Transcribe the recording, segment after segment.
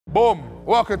Boom!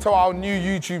 Welcome to our new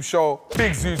YouTube show,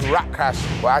 Big Zuus Rap Cash,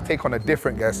 where I take on a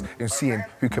different guest in seeing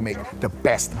who can make the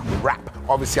best rap.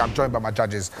 Obviously, I'm joined by my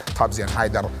judges, TUBSEY and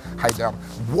HYDER.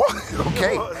 What?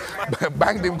 Okay.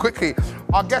 Banged him quickly.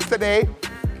 Our guest today,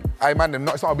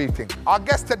 it's not a big thing. Our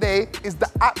guest today is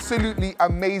the absolutely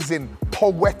amazing,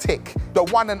 poetic, the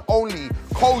one and only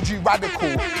Kojey Radical.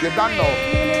 You don't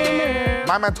know.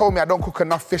 My man told me I don't cook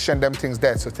enough fish and them things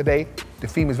there, so today, the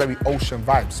theme is very ocean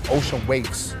vibes, ocean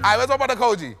waves. All right, let's talk about the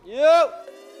Kojey. Yo!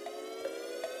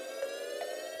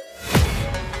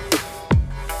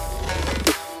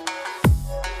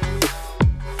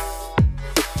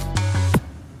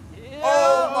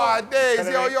 Oh my days,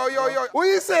 yo. What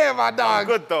you saying, my dog? I'm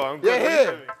good though, I'm good. You're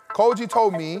here. Kojey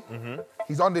told me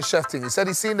he's on this chef thing. He said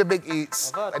he's seen the big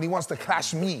eats and he wants to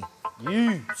clash me.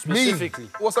 You, specifically. Me.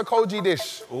 What's a Kojey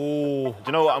dish? Ooh, do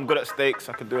you know what? I'm good at steaks.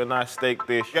 I could do a nice steak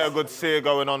dish. Get a good sear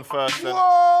going on first.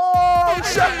 Whoa,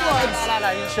 chef man. Nah,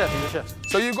 he's a chef, he's a chef.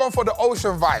 So you're going for the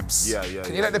ocean vibes? Yeah.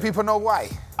 Can you let the people know why?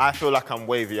 I feel like I'm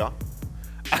wavier.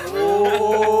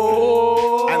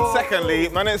 Oh. And secondly,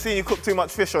 man, I ain't seen you cook too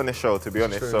much fish on this show, to be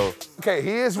honest, so. Okay,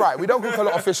 he is right. We don't cook a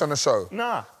lot of fish on the show.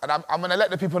 Nah. And I'm gonna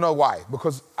let the people know why.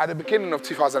 Because at the beginning of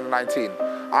 2019,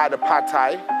 I had a pad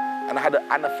thai and I had an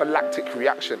anaphylactic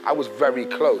reaction. I was very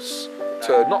close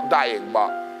to not dying,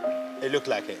 but It looked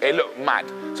like it. it looked mad.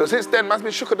 So since then, man's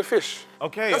been shook at the fish.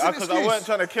 Okay, That's an because I excuse. weren't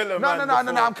trying to kill him, No,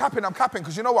 man, I'm capping,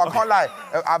 because you know what, I can't lie.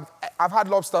 I've had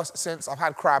lobster since, I've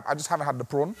had crab, I just haven't had the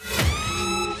prawn.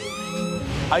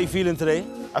 How you feeling today?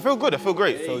 I feel good, I feel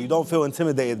great. So you don't feel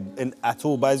intimidated at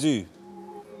all by Zoo?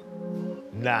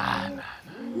 Nah.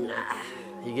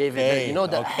 He gave it, you know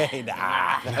that. Okay,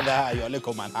 nah, you're a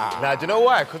little man. Nah, do you know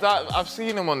why? Because I've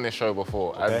seen him on this show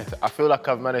before, and I feel like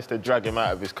I've managed to drag him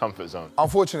out of his comfort zone.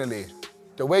 Unfortunately,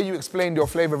 the way you explained your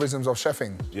flavorisms of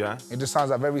chefing, it just sounds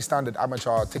like very standard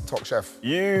amateur TikTok chef.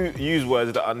 You use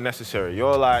words that are unnecessary.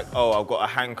 You're like, oh, I've got a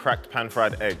hand-cracked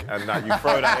pan-fried egg, and that you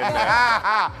throw that in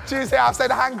there. Tuesday, I've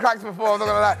said hand cracked before, I'm not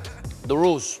gonna lie. The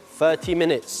rules, 30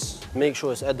 minutes. Make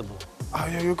sure it's edible. Oh,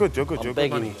 yeah, you're good, you're good. I'm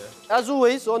begging you. As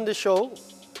always, on the show,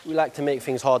 we like to make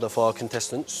things harder for our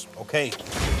contestants. Okay.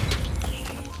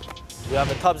 We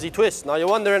have a TUBSEY twist. Now you're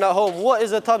wondering at home, what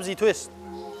is a TUBSEY twist?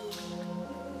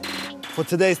 For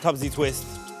today's TUBSEY twist,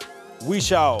 we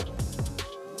shall...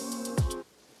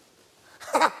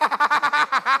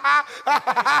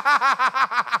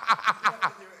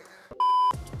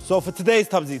 So for today's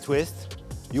TUBSEY twist,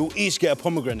 you'll each get a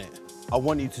pomegranate. I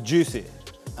want you to juice it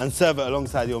and serve it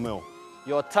alongside your meal.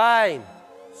 Your time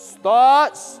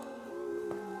starts.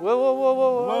 Whoa.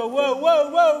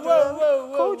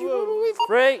 Kojey,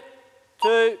 3,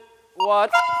 2, 1.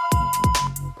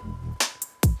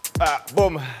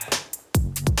 Boom.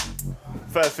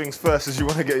 First things first is you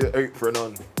want to get your apron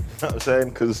on. You know what I'm saying?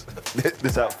 Because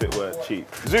this outfit weren't cheap.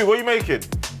 Zoo, what are you making?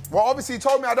 Well, obviously, you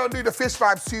told me I don't do the fish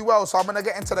vibes too well, so I'm gonna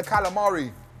get into the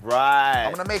calamari. Right.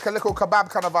 I'm gonna make a little kebab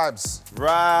kind of vibes.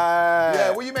 Right.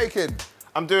 Yeah, what are you making?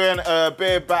 I'm doing a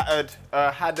beer battered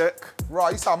haddock.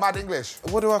 Right, you sound mad English.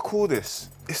 What do I call this?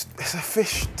 It's a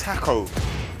fish taco.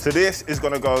 So this is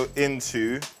gonna go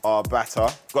into our batter.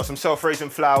 Got some self-raising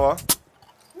flour.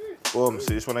 Boom,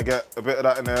 so you just wanna get a bit of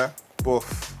that in there.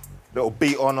 Boof. Little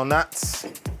beat on that.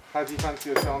 How do you fancy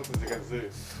your chances against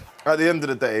Zuus? At the end of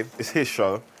the day, it's his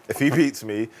show. If he beats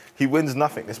me, he wins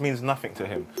nothing. This means nothing to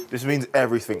him. This means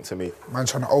everything to me. Man,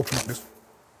 trying to open up this.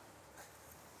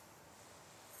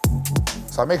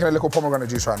 So I'm making a little pomegranate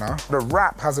juice right now. The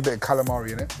wrap has a bit of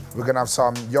calamari in it. We're gonna have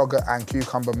some yogurt and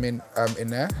cucumber mint in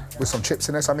there with some chips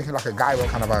in there. So I'm making like a gyro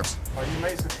kind of vibes. Are you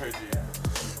mates with Kojey?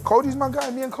 Kojey's my guy.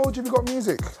 Me and Kojey, we got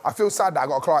music. I feel sad that I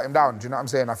got to clout him down. Do you know what I'm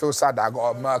saying? I feel sad that I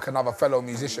got to murk another fellow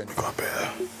musician. Got a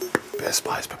bit of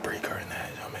spice paprika in there,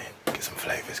 you know what I mean? Get some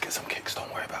flavours, get some kicks, don't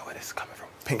worry about where this is coming from.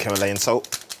 Pink Himalayan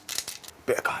salt,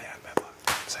 bit of cayenne pepper,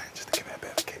 I'm saying, just to give it a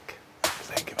bit of a kick.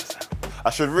 Saying, give us that. I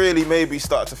should really maybe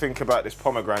start to think about this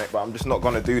pomegranate, but I'm just not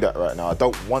gonna do that right now. I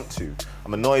don't want to.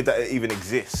 I'm annoyed that it even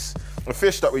exists. The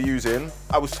fish that we're using,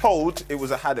 I was told it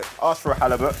was a haddock. Asked for a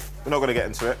halibut, we're not gonna get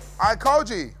into it. All right,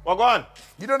 Kojey. Well, go on.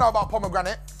 You don't know about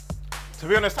pomegranate. To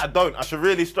be honest, I don't. I should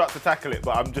really start to tackle it,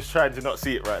 but I'm just trying to not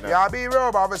see it right now. Yeah, I'll be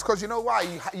real, bruv. It's because you know why?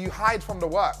 You hide from the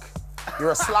work.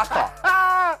 You're a slacker.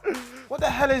 What the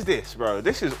hell is this, bro?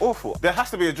 This is awful. There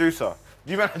has to be a juicer.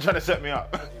 You man are trying to set me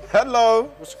up. Hello.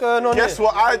 What's going on Guess here?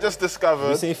 what I just discovered?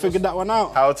 You say you figured that one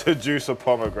out? How to juice a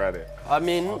pomegranate. I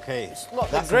mean, it's not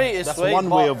the greatest way, That's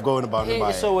one way of going about it.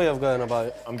 It's a way of going about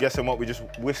it. I'm guessing what, we just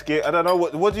whisk it? I don't know,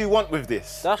 what do you want with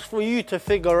this? That's for you to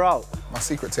figure out. My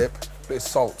secret tip, a bit of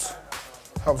salt.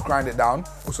 Helps grind it down,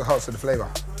 also helps with the flavour.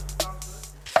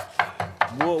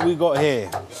 What we got here?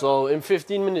 So in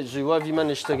 15 minutes, what have you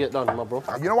managed to get done, my bro?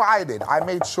 You know what I did? I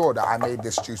made sure that I made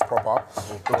this juice proper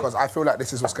because I feel like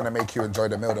this is what's going to make you enjoy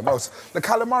the meal the most. The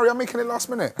calamari, I'm making it last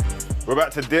minute. We're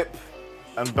about to dip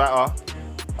and batter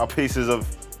our pieces of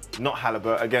not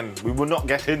halibut. Again, we will not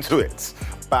get into it.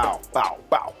 Bow, bow,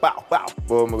 bow, bow, bow.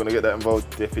 Boom, we're going to get that involved.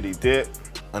 Dippity dip.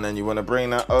 And then you want to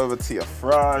bring that over to your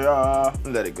fryer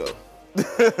and let it go.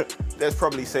 There's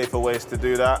probably safer ways to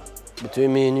do that.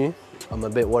 Between me and you, I'm a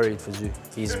bit worried for Zoo.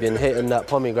 He's been hitting that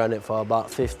pomegranate for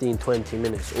about 15, 20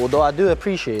 minutes. Although I do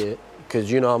appreciate it, because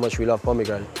you know how much we love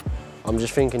pomegranate. I'm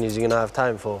just thinking, is he gonna have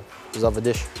time for his other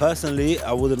dish? Personally,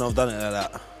 I wouldn't have done it like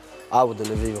that. I wouldn't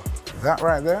have either. That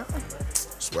right there,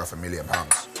 it's worth £1 million.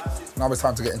 Now it's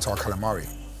time to get into our calamari.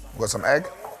 We've got some egg,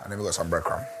 and then we've got some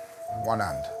breadcrumb. One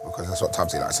hand, because that's what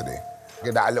TUBSEY likes to do.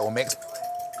 Give that a little mix.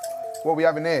 What we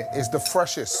have in here is the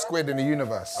freshest squid in the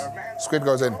universe. Squid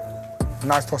goes in.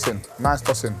 Nice tossing, nice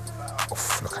tossing.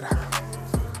 Oof, look at that.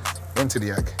 Into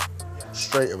the egg.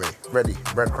 Straight away, ready,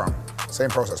 breadcrumb. Same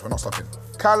process, we're not stopping.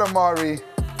 Calamari,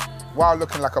 while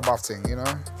looking like a buff thing, you know?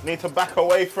 Need to back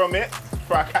away from it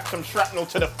before I catch some shrapnel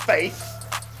to the face.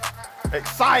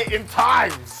 Exciting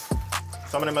times.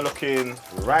 Some of them are looking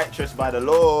righteous by the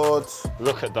Lord.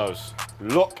 Look at those.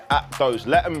 Look at those.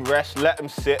 Let them rest, let them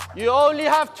sit. You only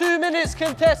have 2 minutes,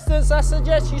 contestants. I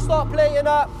suggest you start plating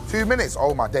up. 2 minutes?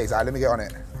 Oh my days. All right, let me get on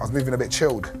it. I was moving a bit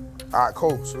chilled. All right,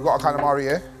 cool. So we've got our calamari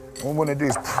here. What we want to do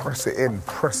is press it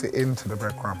into the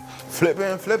breadcrumb.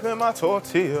 Flipping my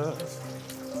tortillas.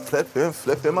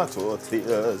 Flipping my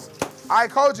tortillas. All right,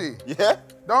 Kojey. Yeah?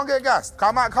 Don't get gassed.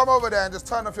 Come over there and just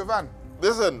turn off your van.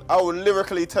 Listen, I will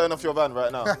lyrically turn off your van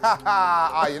right now.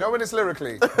 You know when it's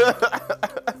lyrically?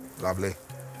 Lovely.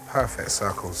 Perfect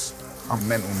circles. I'm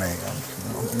mental, mate.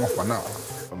 I'm off my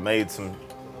nut. I made some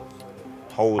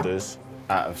holders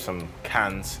out of some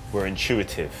cans. We're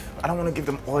intuitive. I don't want to give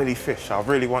them oily fish. I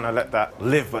really want to let that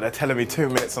live, but they're telling me 2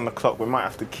 minutes on the clock. We might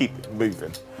have to keep it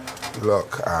moving.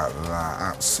 Look at that.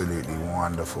 Absolutely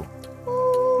wonderful.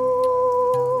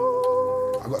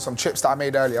 I've got some chips that I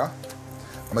made earlier.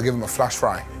 I'm gonna give them a flash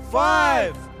fry.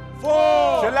 5, 4.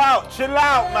 Chill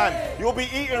out, man. You'll be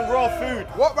eating raw food.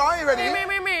 What, bro? Are you ready? And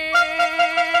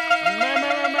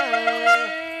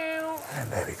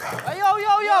there we go. Hey,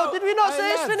 yo, did we not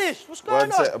say it's finished? What's going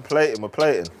on? I'm plating, we're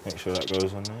plating. Make sure that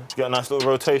goes on there. You got a nice little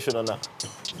rotation on that.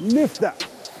 Lift that.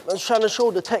 I was trying to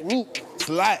show the technique. It's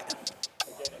light.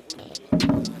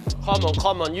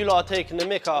 Come on, you lot are taking the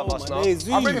mick out of us now.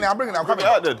 I'm bringing it, I'm coming.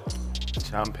 Out, dude.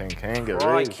 Champion kangaroo.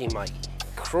 Crikey, mate.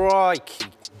 Crikey.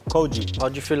 Kojey, how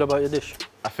do you feel about your dish?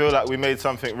 I feel like we made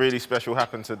something really special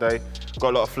happen today.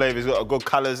 Got a lot of flavours, got good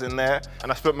colours in there,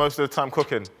 and I spent most of the time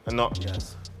cooking and not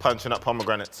punching up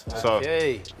pomegranates.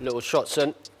 Okay, little shot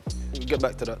sent. We'll get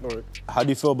back to that, don't worry. How do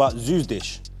you feel about Zuus'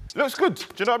 dish? Looks good. Do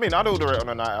you know what I mean? I'd order it on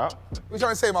a night out. What are you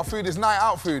trying to say? My food is night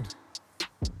out food?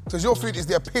 Because your food is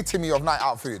the epitome of night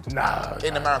out food. No.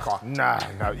 In America. No.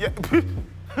 Yeah.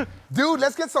 Dude,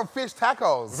 let's get some fish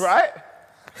tacos. Right?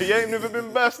 You ain't never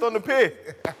been burst on the pier.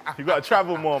 You gotta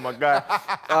travel more, my guy.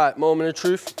 All right, moment of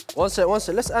truth. One sec,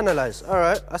 let's analyse. All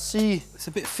right, I see. It's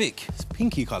a bit thick. It's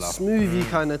pinky colour. Smoothie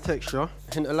kind of texture.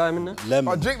 Hint of lime in there?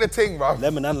 Lemon. Oh, drink the ting, bro.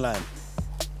 Lemon and lime.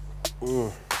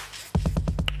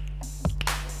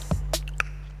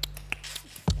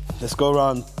 Let's go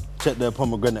around, check the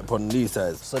pomegranate on these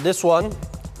sides. So this one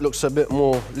looks a bit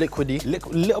more liquidy.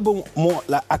 Little bit more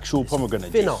like actual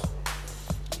pomegranate thinner.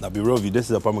 juice. Now, be real with you, this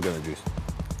is a pomegranate juice.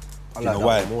 I you like know that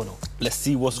why? one more though. Let's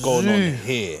see what's going on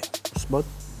here. Spud.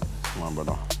 Come on,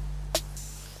 brother.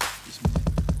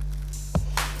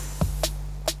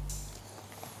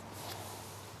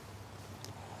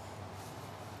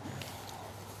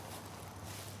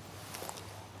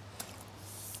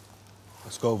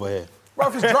 Let's go over here. Bro,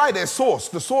 if it's dry, there's sauce.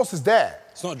 The sauce is there.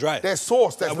 It's not dry. There's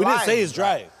sauce, there's we didn't say it's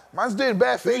dry. Man's doing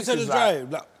bare faces. We said it's dry.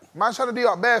 Like, man's trying to do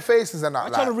up bare faces and that.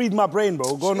 I'm trying to read my brain,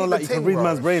 bro. Going on like you can read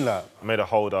man's brain, like. I made a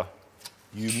holder.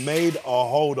 You made a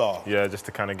holder? Yeah, just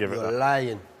to kind of give it that. You're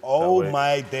lying. Oh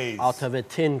my days. Out of a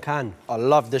tin can. I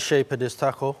love the shape of this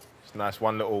taco. It's nice,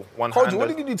 one little Kojey, what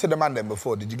did you do to the man then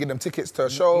before? Did you give them tickets to a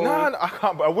show? No, I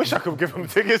can't, but I wish I could give them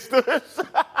tickets to this.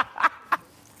 Look at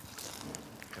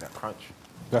that crunch.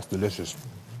 That's delicious.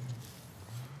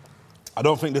 I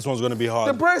don't think this one's gonna be hard.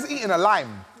 The bread's eating a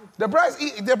lime. The bread's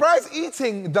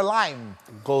eating the lime.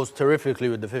 Goes terrifically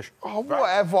with the fish. Oh,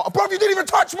 whatever. Bro, you didn't even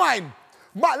touch mine.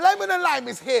 My lemon and lime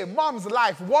is here. Mum's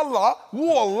life. Wallah,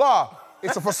 wallah.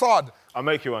 It's a facade. I'll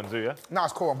make you one, do you? Nah,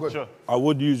 it's cool, I'm good. Sure. I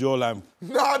would use your lime.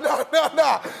 No.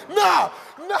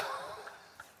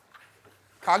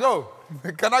 Can I go?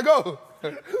 Can I go?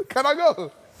 Can I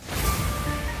go?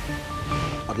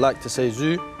 I'd like to say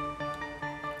Zoo.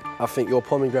 I think your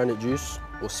pomegranate juice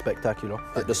was spectacular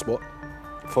at the spot.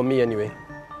 For me, anyway.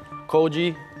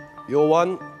 Kojey, your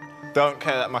one. Don't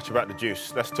care that much about the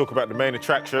juice. Let's talk about the main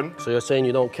attraction. So you're saying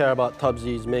you don't care about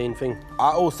TUBSEY's main thing?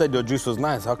 I all said your juice was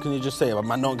nice. How can you just say it? I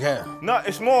might not care. No,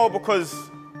 it's more because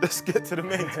let's get to the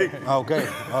main thing. Okay,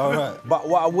 all right. But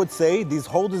what I would say, these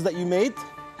holders that you made,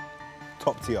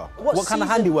 top tier. What kind of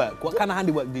handiwork? What kind of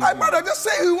handiwork do you do? Man, just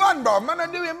say who won, bro. Man,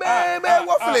 I'm doing bare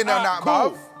waffling on that,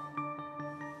 bro.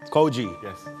 Kojey,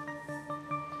 Yes.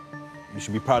 you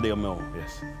should be proud of your meal.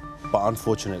 Yes. But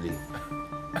unfortunately,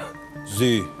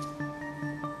 Zoo,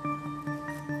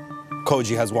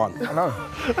 Kojey has won. I know.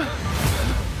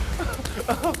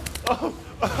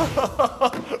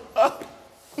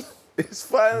 It's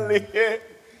finally here.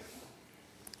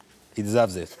 He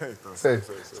deserves it. Say.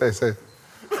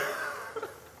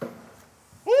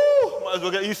 Woo! Might as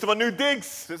well get used to my new digs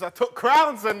since I took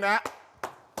crowns and that.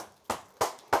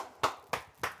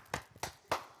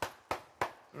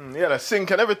 Yeah, the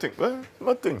sink and everything.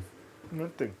 Nothing.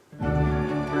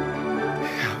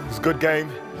 It's a good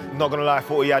game. Not gonna lie, I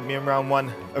thought he had me in round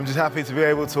one. I'm just happy to be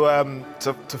able to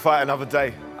fight another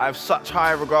day. I have such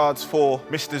high regards for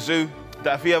Mr. Zoo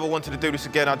that if he ever wanted to do this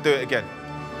again, I'd do it again.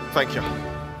 Thank you.